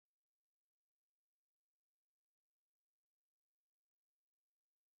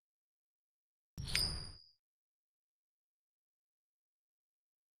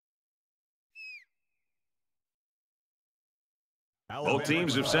Both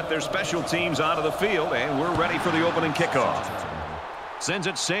teams have sent their special teams onto the field, and we're ready for the opening kickoff. Sends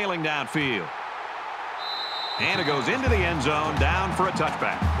it sailing downfield. And it goes into the end zone, down for a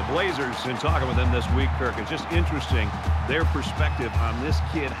touchback. The Blazers, in talking with them this week, Kirk, it's just interesting, their perspective on this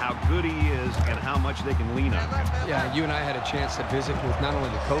kid, how good he is, and how much they can lean on him. Yeah, you and I had a chance to visit with not only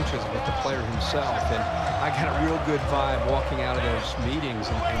the coaches, but the player himself. And I got a real good vibe walking out of those meetings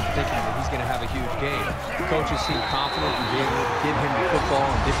and thinking that he's going to have a huge game. The coaches seem confident in being able to get him the football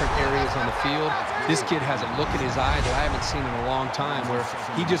in different areas on the field. This kid has a look in his eye that I haven't seen in a long time, where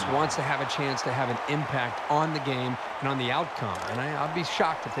he just wants to have a chance to have an impact on the game and on the outcome. And I'd be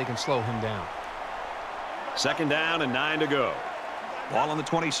shocked if they can slow him down. Second down and 9 to go. Ball on the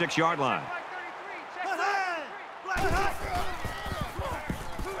 26-yard line.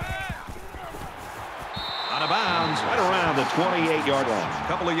 Out of bounds, right around the 28-yard line. A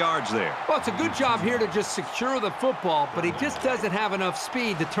couple of yards there. Well, it's a good job here to just secure the football, but he just doesn't have enough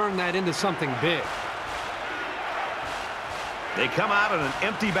speed to turn that into something big. They come out in an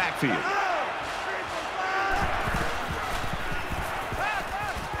empty backfield.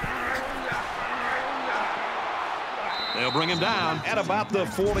 They'll bring him down at about the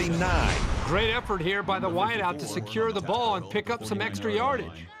 49. Great effort here by the wideout to secure the ball and pick up some extra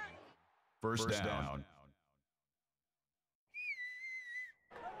yardage. First down.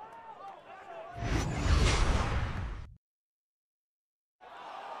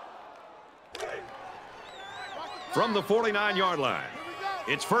 From the 49-yard line,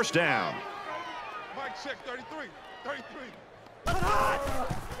 it's first down. Mike check 33.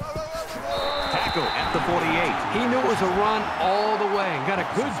 Tackle at the 48. He knew it was a run all the way and got a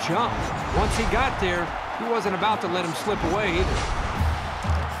good jump. Once he got there, he wasn't about to let him slip away either.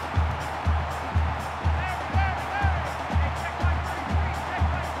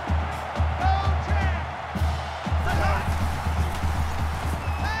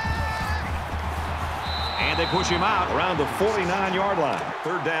 And they push him out around the 49-yard line.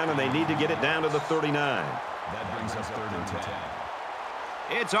 Third down, and they need to get it down to the 39. That brings us 3rd and 10.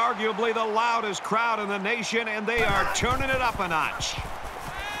 It's arguably the loudest crowd in the nation, and they are turning it up a notch.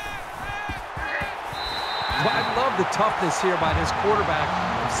 Well, I love the toughness here by this quarterback,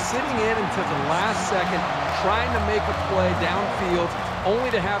 sitting in until the last second, trying to make a play downfield, only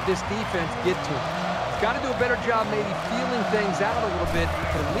to have this defense get to him. He's got to do a better job maybe feeling things out a little bit,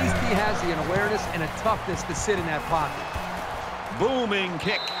 but at least he has the awareness and a toughness to sit in that pocket. Booming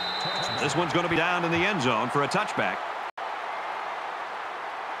kick. This one's going to be down in the end zone for a touchback.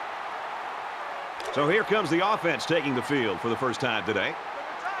 So here comes the offense taking the field for the first time today.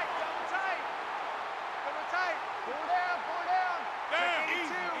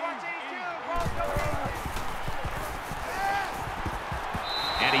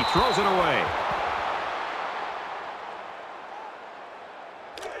 And he throws it away.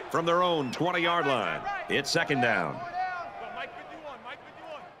 From their own 20-yard line, it's second down.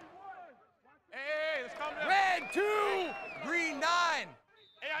 Red 2, green 9.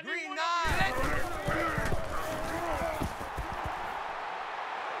 Green 9.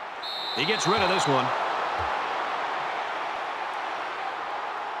 He gets rid of this one.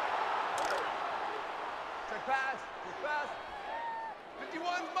 Check pass.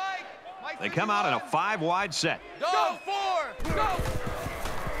 51's Mike. They come out in a 5-wide set. Go 4. Go.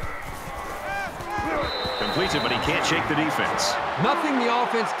 Completes it, but he can't shake the defense. Nothing the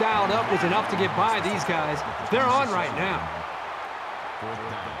offense dialed up was enough to get by these guys. They're on right now. 4th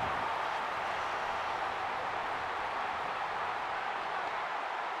down.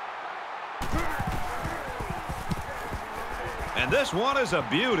 And this one is a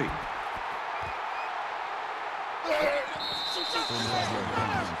beauty.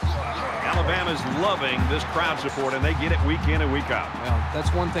 Alabama's loving this crowd support, and they get it week in and week out. Well,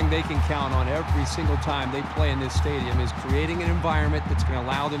 that's one thing they can count on every single time they play in this stadium, is creating an environment that's going to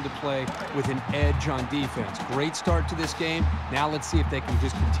allow them to play with an edge on defense. Great start to this game. Now let's see if they can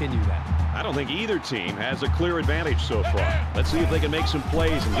just continue that. I don't think either team has a clear advantage so far. Let's see if they can make some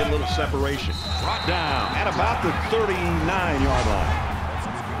plays and get a little separation. Brought down at about the 39-yard line.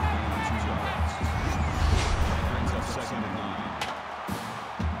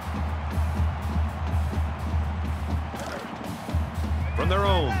 From their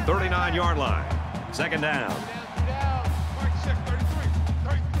own 39-yard line. Second down. Mike check 33.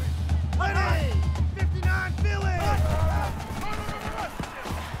 59, Philly.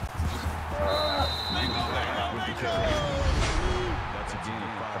 With the carry. That's a gain of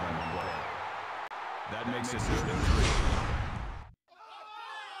 5 on the play. That makes it 3rd and 3.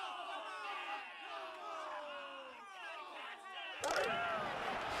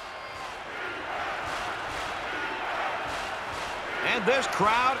 And this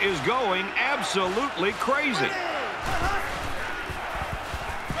crowd is going absolutely crazy.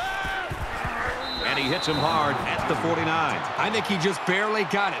 And he hits him hard at the 49. I think he just barely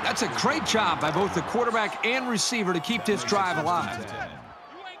got it. That's a great job by both the quarterback and receiver to keep this drive alive.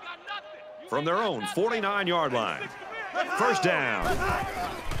 From their own 49-yard line. First down.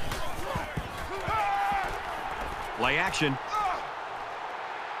 Play action.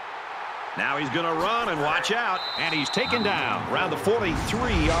 Now he's going to run and watch out. And he's taken down around the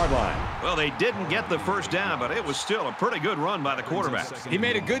 43-yard line. Well, they didn't get the first down, but it was still a pretty good run by the quarterback. He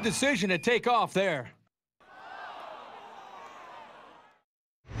made a good decision to take off there.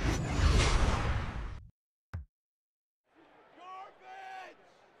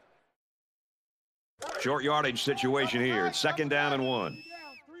 Short yardage situation here. It's 2nd down and 1.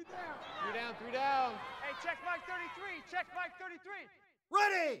 Three down. Hey, check Mike 33. Check Mike 33.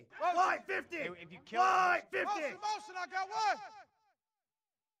 Ready! Wide 50! If you kill Wide 50! Motion, I got one.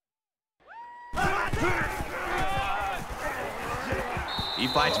 He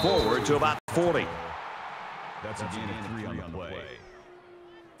fights forward to about 40. That's a gain of 3 on the play.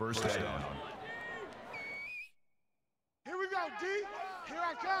 First down. Here we go, D. Here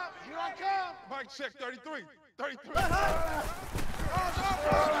I come. Mike check 33. 33.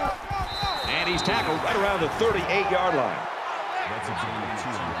 And he's tackled right around the 38-yard line. That's a gain of 2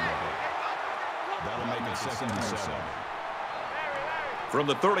 on the play. That'll make it 2nd and 7. From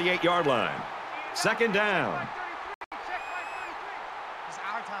the 38-yard line. 2nd down. It's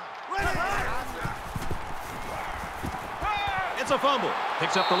our time. It's a fumble.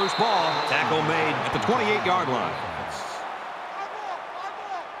 Picks up the loose ball. Tackle made at the 28-yard line.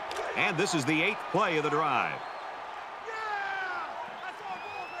 And this is the 8th play of the drive.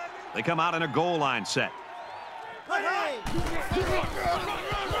 They come out in a goal line set.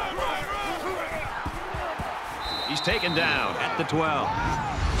 He's taken down at the 12.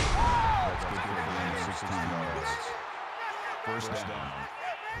 That's good for a gain of 16 yards. First down.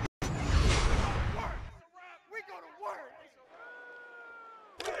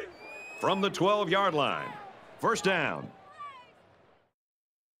 From the 12-yard line. First down.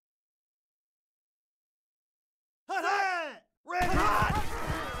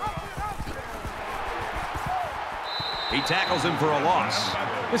 He tackles him for a loss.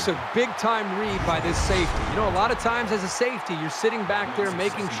 This is a big-time read by this safety. You know, a lot of times as a safety, you're sitting back there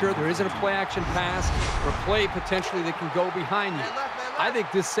making sure there isn't a play-action pass or a play potentially that can go behind you. I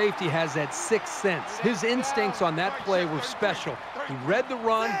think this safety has that sixth sense. His instincts on that play were special. He read the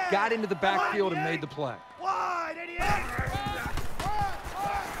run, got into the backfield, and made the play.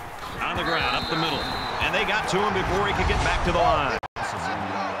 On the ground, up the middle. And they got to him before he could get back to the line.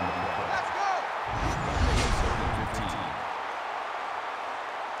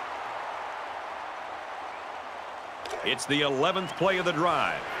 It's the 11th play of the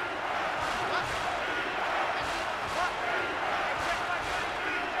drive.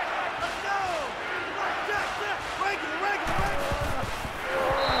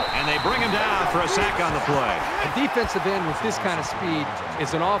 And they bring him down for a sack on the play. A defensive end with this kind of speed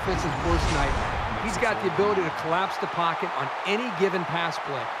is an offensive worst nightmare. He's got the ability to collapse the pocket on any given pass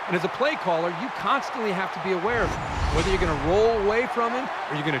play. And as a play caller, you constantly have to be aware of it. Whether you're going to roll away from him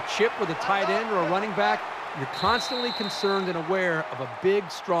or you're going to chip with a tight end or a running back, you're constantly concerned and aware of a big,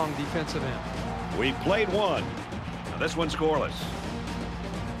 strong defensive end. We've played one. Now this one's scoreless.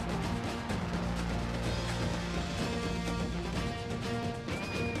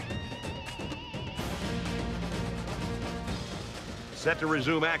 Set to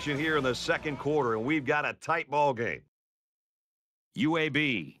resume action here in the second quarter, and we've got a tight ball game.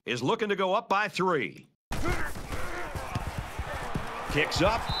 UAB is looking to go up by 3. Kicks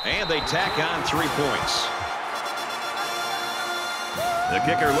up, and they tack on 3 points. The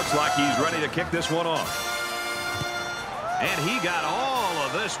kicker looks like he's ready to kick this one off. And he got all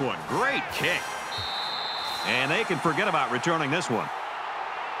of this one. Great kick. And they can forget about returning this one.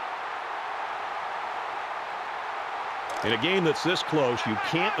 In a game that's this close, you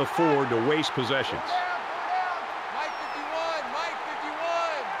can't afford to waste possessions. Mike 51. Mike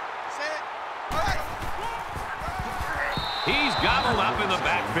 51. Set. He's gobbled up in the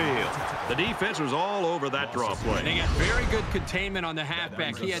backfield. The defense was all over that draw play. They got very good containment on the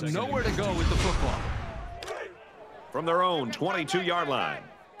halfback. He had nowhere to go with the football. From their own 22-yard line,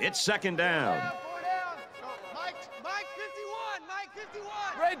 it's second down. Mike 51. Mike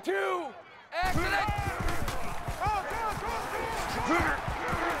 51. Red 2. Accident.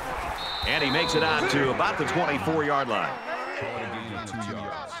 And he makes it out to about the 24-yard line. Call it a gain of 2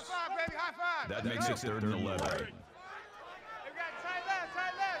 yards. High five, baby. High five. That makes it 3rd and 11. We got tight left.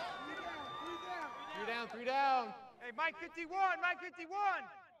 Tight left. 3 down. 3 down. Hey, Hey, Mike 51, Mike 51.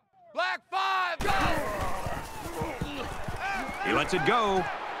 Black 5, go! He lets it go,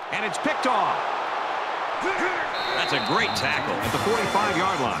 and it's picked off. That's a great tackle at the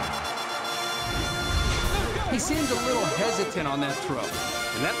 45-yard line. He seemed a little hesitant on that throw,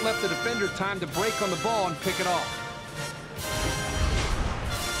 and that left the defender time to break on the ball and pick it off.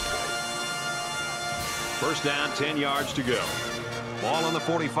 First down, 10 yards to go. Ball on the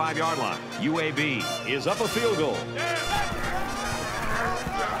 45-yard line. UAB is up a field goal.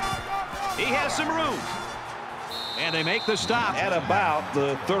 He has some room. And they make the stop at about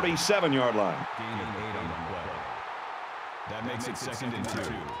the 37-yard line. Gain of 8 on the play. That makes it 2nd and 2.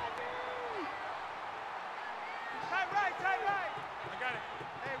 Tight right, tight right. I got it.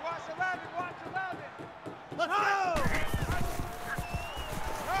 Hey, watch 11, watch 11. Let's go! Go.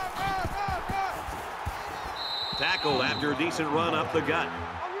 Tackled after a decent run up the gut.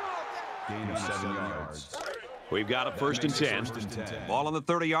 Gain of 7 yards. We've got a 1st and 10. Ball on the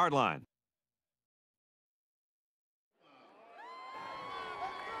 30-yard line.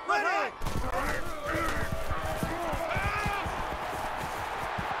 Ready!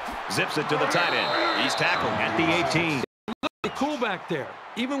 Zips it to the tight end. He's tackled at the 18. Cool back there.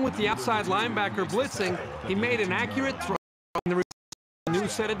 Even with the outside linebacker blitzing, he made an accurate throw and the new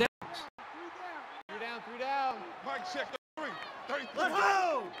set of downs. 3 down. Mike, check 33. 33. Let's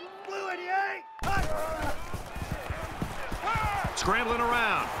go! Blue 88! Scrambling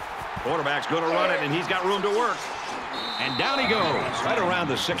around. Quarterback's going to run it, and he's got room to work. And down he goes, right around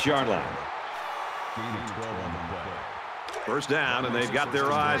the 6-yard line. Gain of 12 on the play. First down, and they've got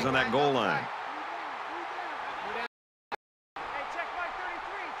their eyes on that goal line. Hey, check Mike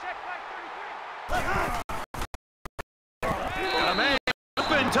 33. Check Mike 33. Got a man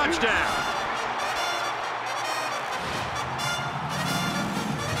open, touchdown.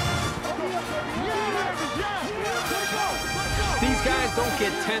 These guys don't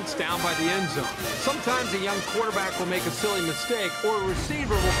get tense down by the end zone. Sometimes a young quarterback will make a silly mistake, or a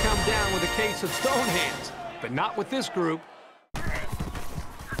receiver will come down with a case of stone hands. But not with this group.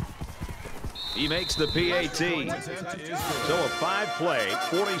 He makes the PAT. So a 5-play,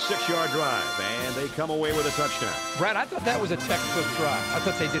 46-yard drive, and they come away with a touchdown. Brad, I thought that was a textbook drive. I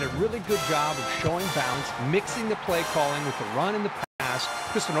thought they did a really good job of showing balance, mixing the play calling with the run and the pass.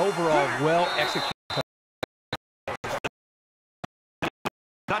 Just an overall well-executed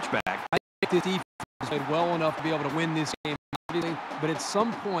Touchback. I think this defense played well enough to be able to win this game. But at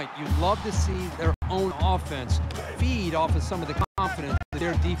some point, you'd love to see their own offense feed off of some of the confidence that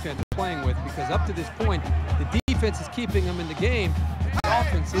their defense is playing with, because up to this point, the defense is keeping them in the game. But the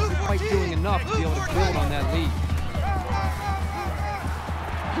offense isn't quite doing enough to be able to build on that lead.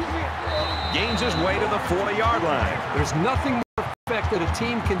 Gains his way to the 40-yard line. There's nothing more effective that a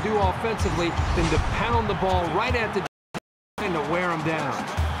team can do offensively than to pound the ball right at the and to wear them down.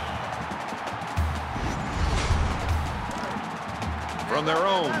 From their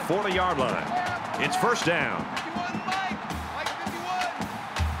own 40-yard line, it's first down. 51, Mike 51.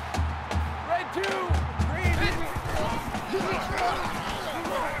 Red 2. Green.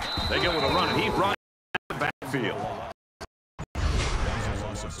 They go with a run, and he brought the backfield. That's a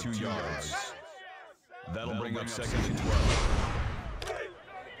loss of 2 yards. That'll bring up 2nd and 12.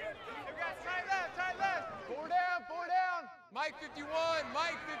 Tight left. 4 down. Mike 51,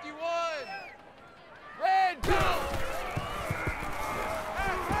 Mike 51. Red 2.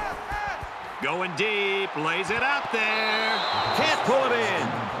 Going deep, lays it out there. Can't pull it in.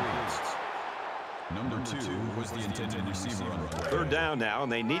 Number 2 was the intended receiver on the play. Third down now,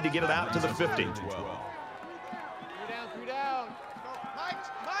 and they need to get it out to the 50. 3 down. Mike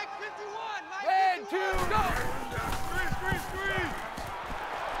 51, Mike Red 2, go. Screen.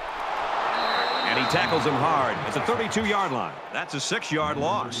 And he tackles him hard at the 32-yard line. That's a 6-yard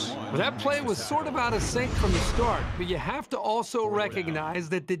loss. Well, that play was sort of out of sync from the start, but you have to also recognize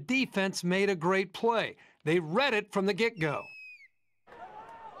that the defense made a great play. They read it from the get-go.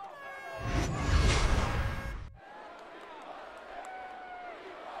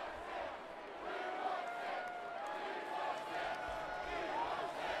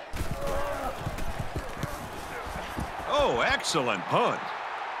 Oh, excellent punt.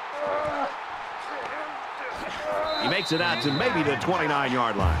 He makes it out to maybe the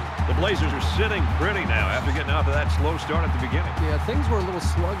 29-yard line. The Blazers are sitting pretty now after getting off to that slow start at the beginning. Yeah, things were a little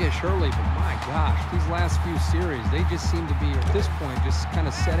sluggish early, but my gosh, these last few series, they just seem to be, at this point, just kind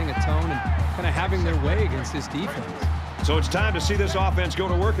of setting a tone and kind of having their way against this defense. So it's time to see this offense go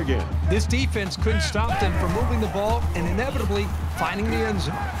to work again. This defense couldn't stop them from moving the ball and inevitably finding the end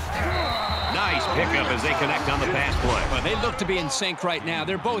zone. Nice pickup as they connect on the pass play. Well, they look to be in sync right now.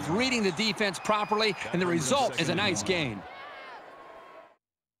 They're both reading the defense properly, and the result is a nice gain.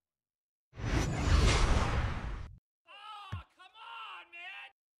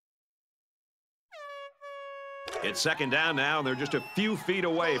 It's second down now, and they're just a few feet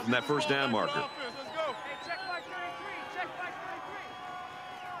away from that first down marker. Hey, check by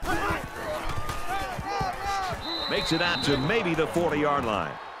 33. Makes it out to maybe the 40-yard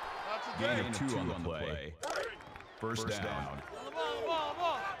line. Gain of 2 on the play. First down.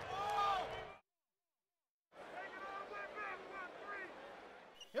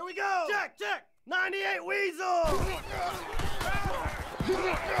 Here we go. Check, check. 98 Weasel.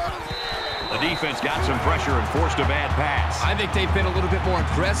 The defense got some pressure and forced a bad pass. I think they've been a little bit more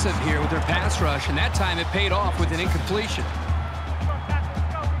aggressive here with their pass rush, and that time it paid off with an incompletion.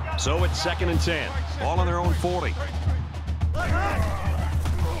 So it's 2nd and 10. Ball on their own 40.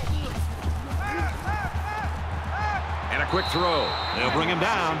 And a quick throw. They'll bring him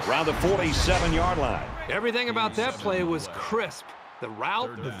down around the 47-yard line. Everything about that play was crisp. The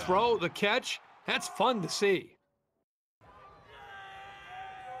route, the throw, the catch, that's fun to see.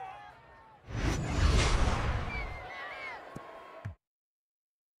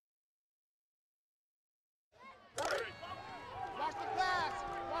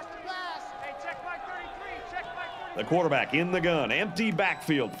 The quarterback in the gun. Empty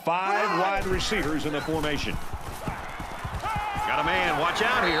backfield. 5 wide receivers in the formation. Got a man. Watch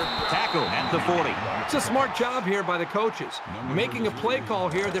out here. Tackle at the 40. It's a smart job here by the coaches, making a play call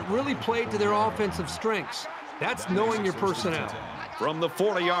here that really played to their offensive strengths. That's knowing your personnel. From the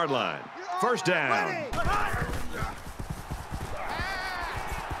 40-yard line. First down.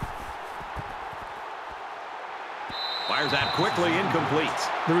 Fires that quickly, incomplete.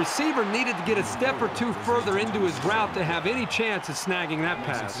 The receiver needed to get a step or two further into his route to have any chance of snagging that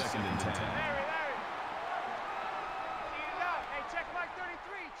pass.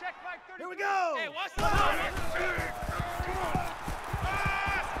 Here we go. Hey, what's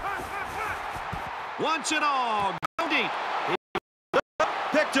Once and all. Go deep.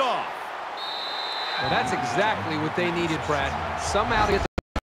 Picked off. Well, that's exactly what they needed, Brad. Somehow to get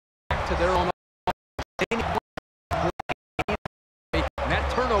back to their own. And that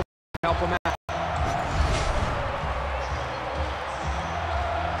turnover help them out.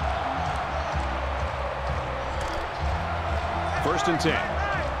 First and 10.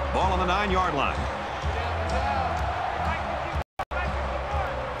 Ball on the 9-yard line.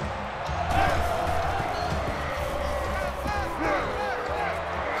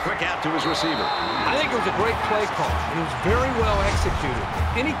 Quick out to his receiver. I think it was a great play call, and it was very well executed.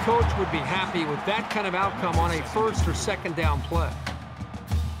 Any coach would be happy with that kind of outcome on a first or second down play.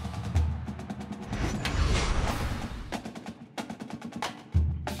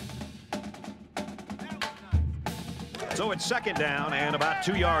 So it's second down and about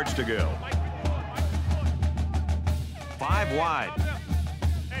 2 yards to go. 5 wide.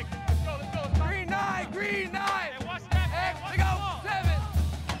 Hey, let's go. Green 9, green 9. Hey, watch that. Hey, let's go. 7.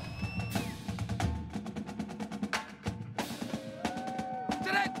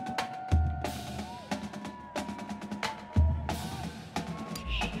 To that.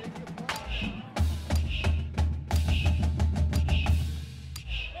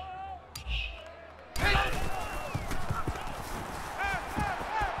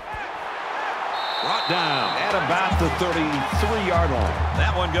 Brought down at about the 33-yard line.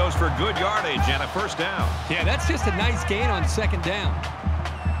 That one goes for good yardage and a first down. Yeah, that's just a nice gain on second down.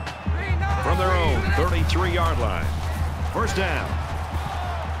 From their own 33-yard line. First down.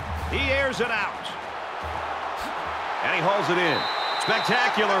 He airs it out. And he hauls it in.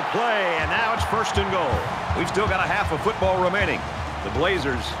 Spectacular play, and now it's first and goal. We've still got a half of football remaining. The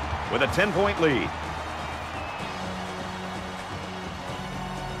Blazers with a 10-point lead.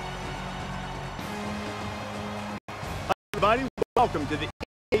 Everybody, welcome to the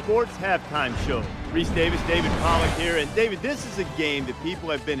EA Sports Halftime Show. Reese Davis, David Pollack here. And David, this is a game that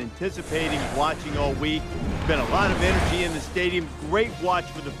people have been anticipating, watching all week. There's been a lot of energy in the stadium. Great watch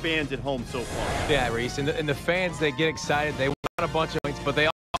for the fans at home so far. Yeah, Reese, and the fans, they get excited. They want a bunch of points, but they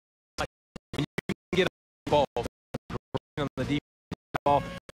also like when you can get a ball on the defense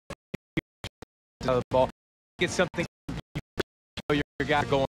ball, get something your guy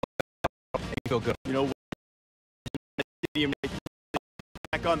going. You feel good. You know,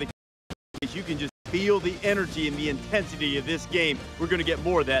 back on the case, you can just feel the energy and the intensity of this game. We're going to get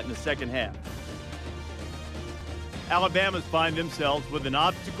more of that in the second half. Alabama's find themselves with an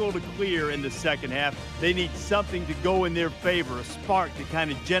obstacle to clear in the second half. They need something to go in their favor, a spark to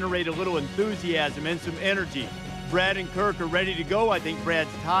kind of generate a little enthusiasm and some energy. Brad and Kirk are ready to go. I think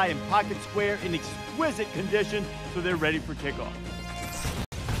Brad's tie and pocket square in exquisite condition, so they're ready for kickoff.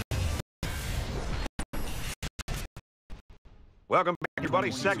 Welcome back,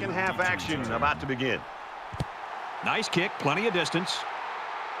 everybody. Second half action about to begin. Nice kick, plenty of distance.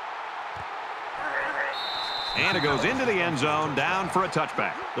 And it goes into the end zone, down for a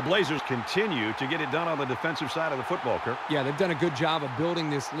touchback. The Blazers continue to get it done on the defensive side of the football, Kirk. Yeah, they've done a good job of building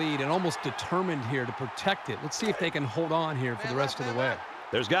this lead and almost determined here to protect it. Let's see if they can hold on here for the rest of the way.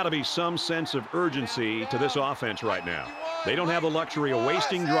 There's got to be some sense of urgency to this offense right now. They don't have the luxury of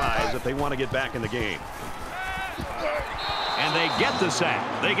wasting drives if they want to get back in the game. And they get the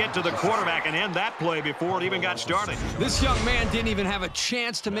sack. They get to the quarterback and end that play before it even got started. This young man didn't even have a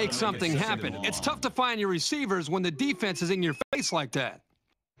chance to make something happen. It's tough to find your receivers when the defense is in your face like that.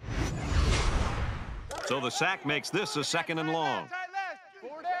 So the sack makes this a 2nd and long.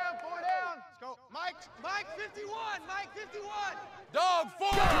 Four down, four down. Let's go. Mike 51, Mike 51. Dog 4.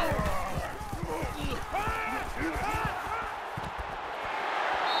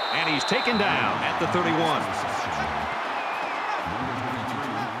 And he's taken down at the 31.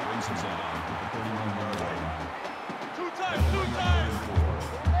 Two times. Four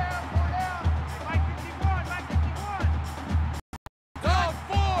down. Mike 51, Mike 51. Dog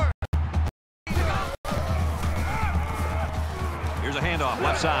 4. Here's a handoff,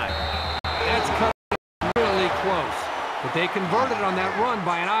 left side. That's cut really close. But they converted on that run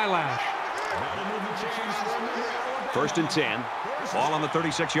by an eyelash. 1st and 10. Ball on the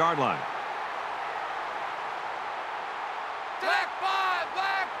 36-yard line. Black 5,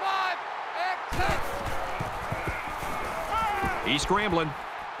 exit. He's scrambling.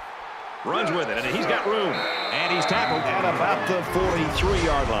 Runs with it, and he's got room. And he's tackled at about the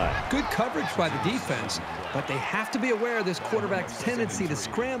 43-yard line. Good coverage by the defense, but they have to be aware of this quarterback's tendency to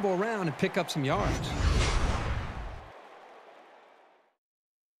scramble around and pick up some yards.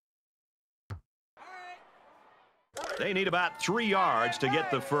 They need about 3 yards to get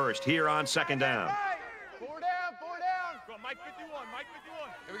the first here on 2nd down. Four down. Go, Mike 51, Mike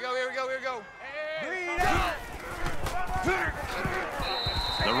 51. Here we go.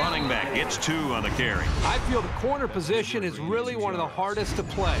 The running back gets 2 on the carry. I feel the corner position is really one of the hardest to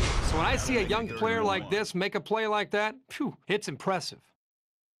play. So when I see a young player like this make a play like that, phew, it's impressive.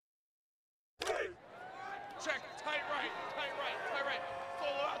 Check, tight right.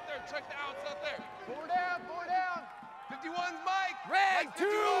 Solo out there, check the outs out there. Four down. 51's Mike. Red, Mike 2,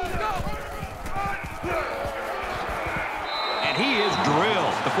 go. And he is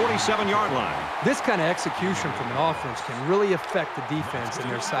drilled at the 47-yard line. This kind of execution from an offense can really affect the defense and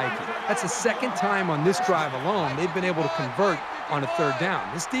their psyche. That's the 2nd time on this drive alone they've been able to convert on a 3rd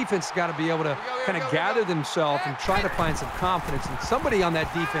down. This defense has got to be able to kind of gather themselves and try to find some confidence. And somebody on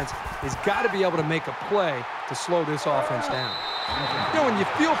that defense has got to be able to make a play to slow this offense down. You know, when you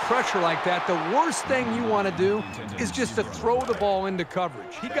feel pressure like that, the worst thing you want to do is just to throw the ball into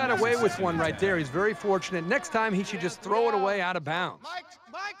coverage. He got away with one right there. He's very fortunate. Next time, he should just throw it away out of bounds.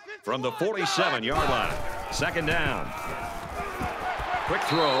 From the 47-yard line, 2nd down. Quick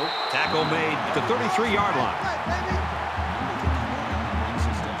throw, tackle made at the 33-yard line.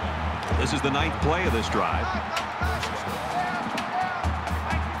 This is the 9th play of this drive.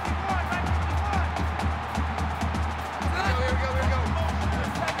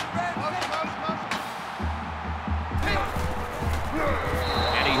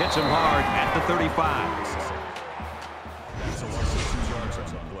 Hits him hard at the 35. That's a loss of 2 yards on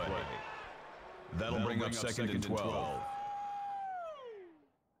the play. That'll bring up 2nd and 12.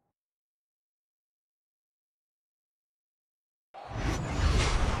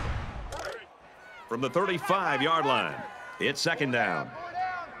 From the 35-yard line, it's 2nd down.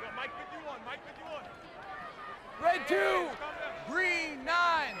 Mike 51. Red 2, green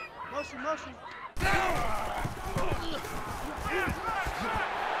 9. Motion.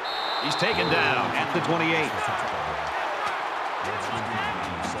 He's taken down at the 28.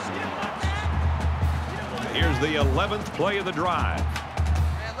 Here's the 11th play of the drive. Man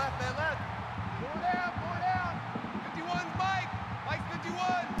left. Four down. 51's Mike. Mike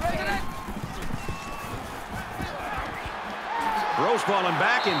 51. President. Rose falling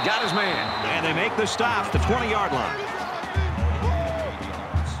back and got his man. And they make the stop at the 20-yard line.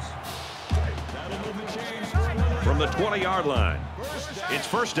 From the 20-yard line, it's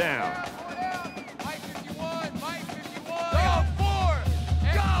 1st down. Mike 51. Go 4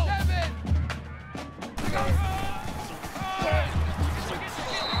 and 7.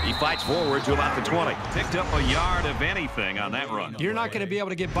 He fights forward to about the 20. Picked up a yard of anything on that run. You're not going to be able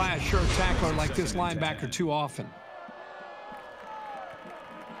to get by a sure tackler like this linebacker too often.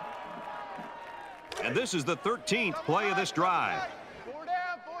 And this is the 13th play of this drive. 4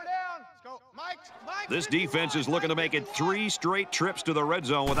 down, 4 down. Let's go. Mike. This defense is looking to make it 3 straight trips to the red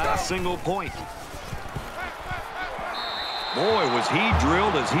zone without a single point. Boy, was he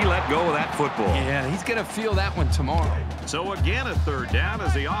drilled as he let go of that football. Yeah, he's going to feel that one tomorrow. So again, a 3rd down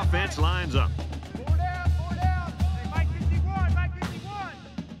as the offense lines up. 4 down, 4 down. Hey, Mike 51, Mike 51.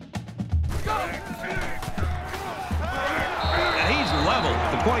 Go! And he's level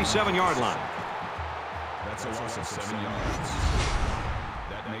at the 27-yard line. That's a loss of 7 yards.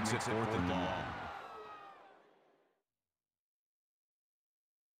 That makes it 4th and long.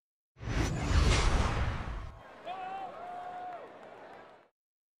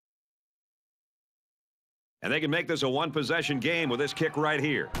 And they can make this a 1-possession game with this kick right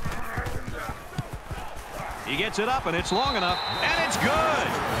here. He gets it up, and it's long enough, and it's good.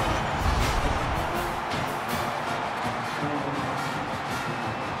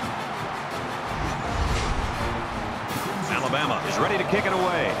 Alabama is ready to kick it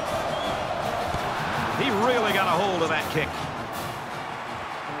away. He really got a hold of that kick.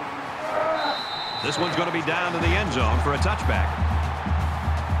 This one's going to be down to the end zone for a touchback.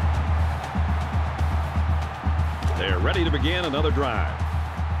 They're ready to begin another drive.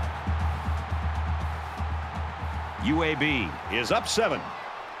 UAB is up 7.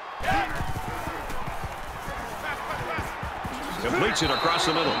 Completes it across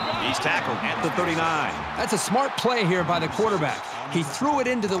the middle. He's tackled at the 39. That's a smart play here by the quarterback. He threw it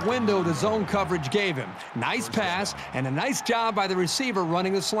into the window the zone coverage gave him. Nice pass and a nice job by the receiver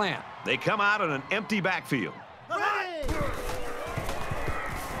running the slant. They come out in an empty backfield.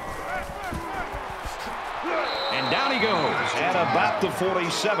 And down he goes at about the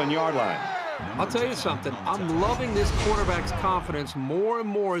 47-yard line. I'll tell you something. I'm loving this quarterback's confidence more and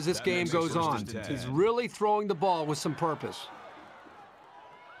more as this game goes on. He's really throwing the ball with some purpose.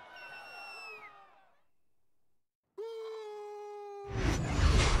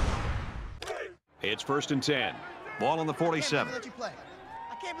 It's 1st and 10. Ball on the 47. I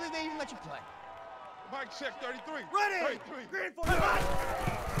can't believe they even let you play. Mike check 33. Ready. 33. Green for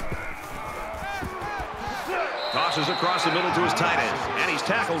Tosses across the middle to his tight end, and he's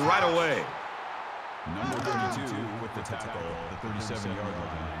tackled right away. Number 32 with the tackle, the 37-yard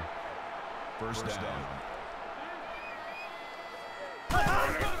line. 1st down.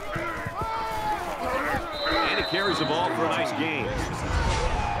 And he carries the ball for a nice gain.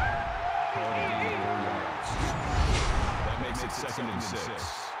 That makes it 2nd and 6.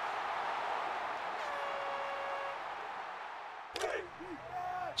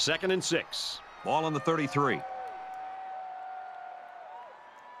 Second and 6. Ball on the 33.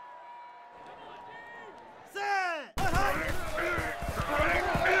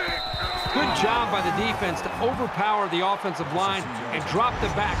 Good job by the defense to overpower the offensive line and drop the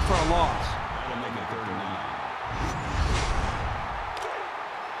back for a loss. That'll make it 3rd and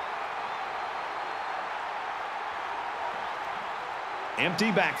 9.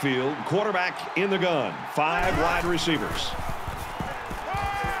 Empty backfield, quarterback in the gun. 5 wide receivers.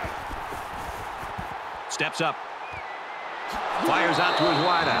 Steps up. Fires out to his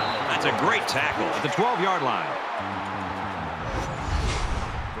wideout. That's a great tackle at the 12-yard line.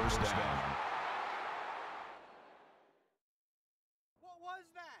 1st down. What was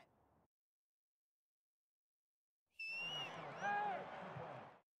that?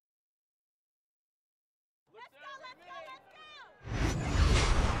 Let's go, let's go, let's go!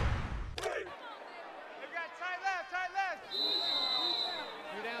 They got tight left, tight left.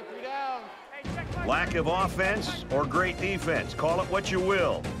 3 down, 3 down. Hey, check Mike. Lack of offense or great defense. Call it what you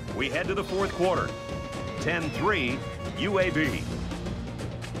will. We head to the 4th quarter. 10-3, UAB.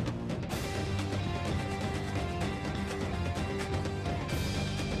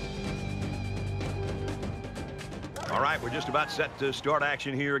 All right, we're just about set to start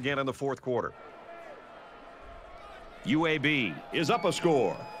action here again in the 4th quarter. UAB is up a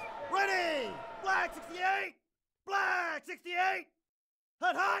score. Ready. Black 68. Black 68.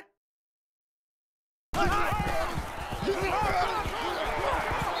 Hut, hut.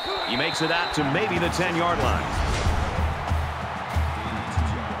 He makes it out to maybe the 10-yard line.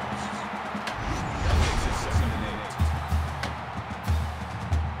 That makes it 2nd and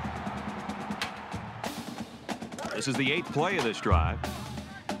 8. This is the 8th play of this drive.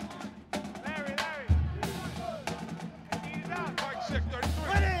 Larry. He's out. Mike check 33.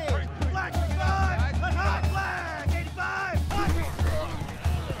 Ready. Black 65. Hut, hut. Black 85.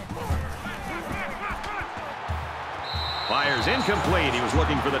 Fires incomplete. He was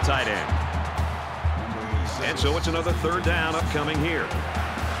looking for the tight end. And so it's another 3rd down upcoming here.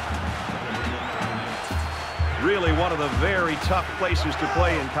 Really one of the very tough places to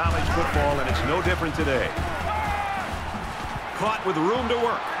play in college football, and it's no different today. Caught with room to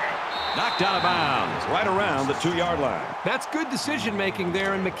work. Knocked out of bounds right around the 2-yard line. That's good decision-making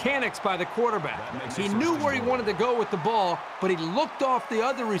there and mechanics by the quarterback. He knew where he wanted to go with the ball, but he looked off the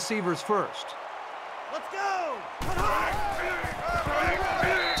other receivers first. Let's go!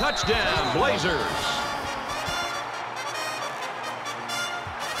 Touchdown, Blazers.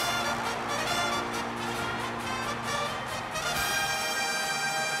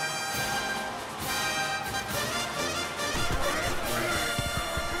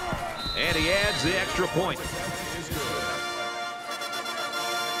 And he adds the extra point.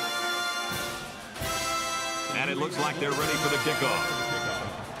 And it looks like they're ready for the kickoff.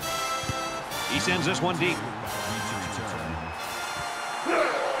 He sends this one deep.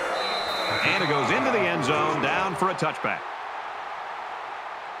 And it goes into the end zone, down for a touchback.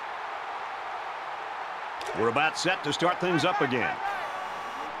 We're about set to start things up again.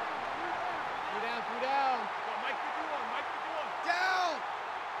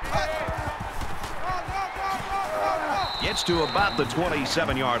 Gets to about the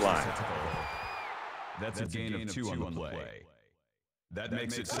 27-yard line. That's a gain of 2 on the play. That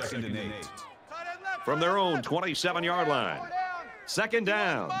makes it 2nd and 8. From their own 27-yard line. 2nd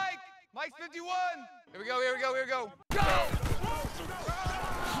down. Mike's 51. Here we go, here we go, here we go.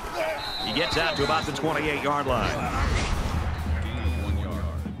 He gets out to about the 28-yard line. Gain of 1 yard.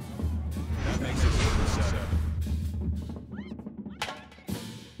 That makes it 3rd and 7.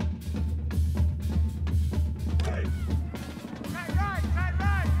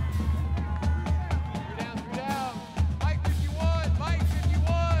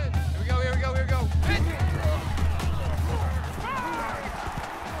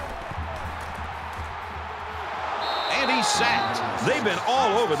 Sacked. They've been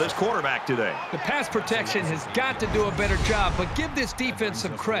all over this quarterback today. The pass protection has got to do a better job, but give this defense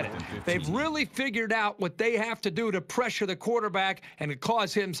some credit. They've really figured out what they have to do to pressure the quarterback and to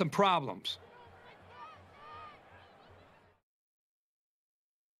cause him some problems.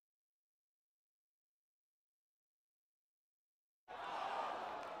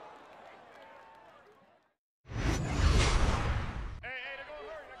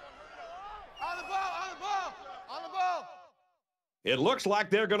 It looks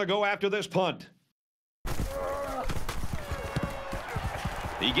like they're going to go after this punt.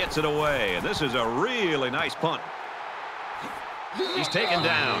 He gets it away, and this is a really nice punt. He's taken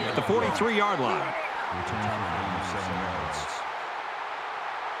down at the 43-yard line.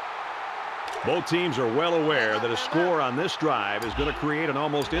 Both teams are well aware that a score on this drive is going to create an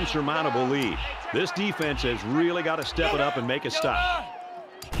almost insurmountable lead. This defense has really got to step it up and make a stop.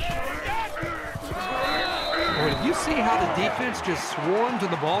 Did you see how the defense just swarmed to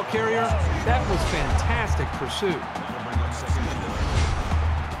the ball carrier? That was fantastic pursuit.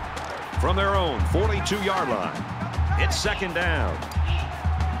 From their own 42-yard line, it's 2nd down.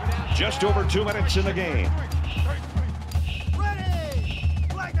 Just over 2 minutes in the game.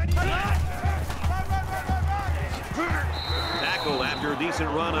 Tackled after a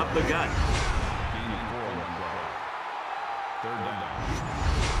decent run up the gut. 3rd down.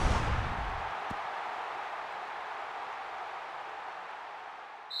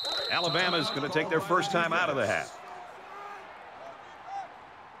 Alabama's going to take their first time out of the half.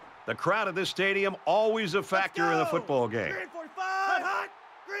 The crowd at this stadium, always a factor in the football game. Green 45, hot!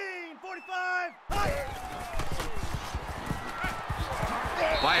 Green 45, hot!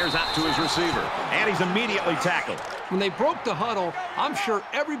 Fires out to his receiver, and he's immediately tackled. When they broke the huddle, I'm sure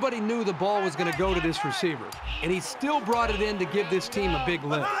everybody knew the ball was going to go to this receiver, and he still brought it in to give this team a big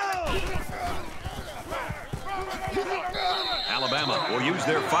lift. Alabama will use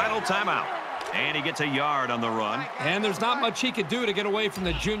their final timeout, and he gets a yard on the run. And there's not much he could do to get away from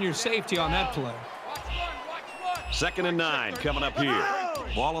the junior safety on that play. 2nd and 9 coming up here.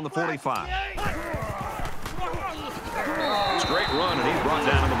 Ball on the 45. Straight run, and he's brought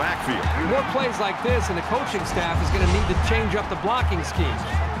down in the backfield. More plays like this, and the coaching staff is going to need to change up the blocking scheme.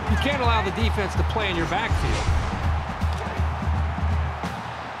 You can't allow the defense to play in your backfield.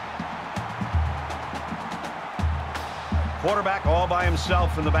 Quarterback all by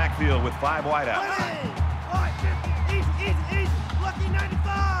himself in the backfield with 5 wideouts. Easy. Lucky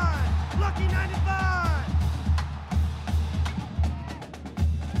 95. Lucky 95.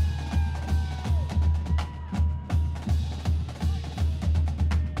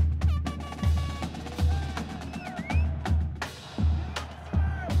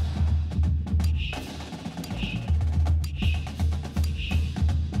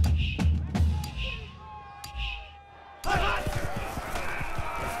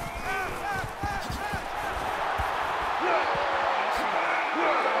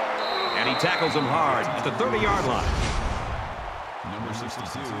 tackles him hard at the 30-yard line. Number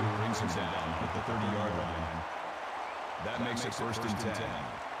 62 brings him down at the 30-yard line. That makes it 1st and 10.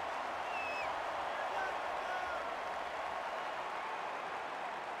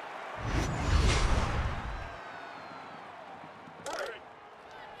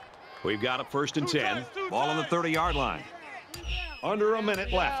 We've got a 1st and 10. Ball on the 30-yard line. Under a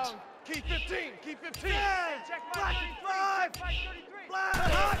minute left. Keep 15. Keep 15. Black and 5.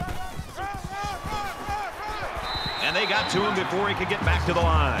 And they got to him before he could get back to the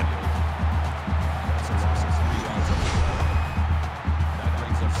line. That's a loss of 3 yards. That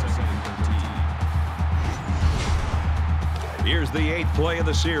brings up 2nd and 13. Here's the 8th play of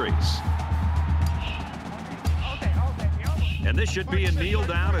the series. And this should be a kneel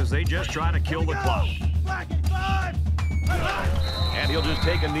down as they just try to kill the clock. Black and 5. And he'll just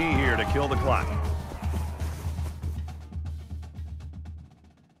take a knee here to kill the clock.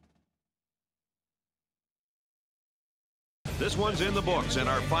 This one's in the books, and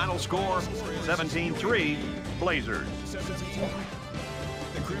our final score, 17-3, Blazers. 17.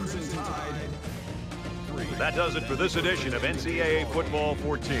 The Crimson Tide. 3. That does it for this edition of NCAA Football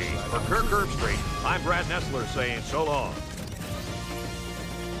 14. For Kirk Herbstreit, I'm Brad Nessler saying so long.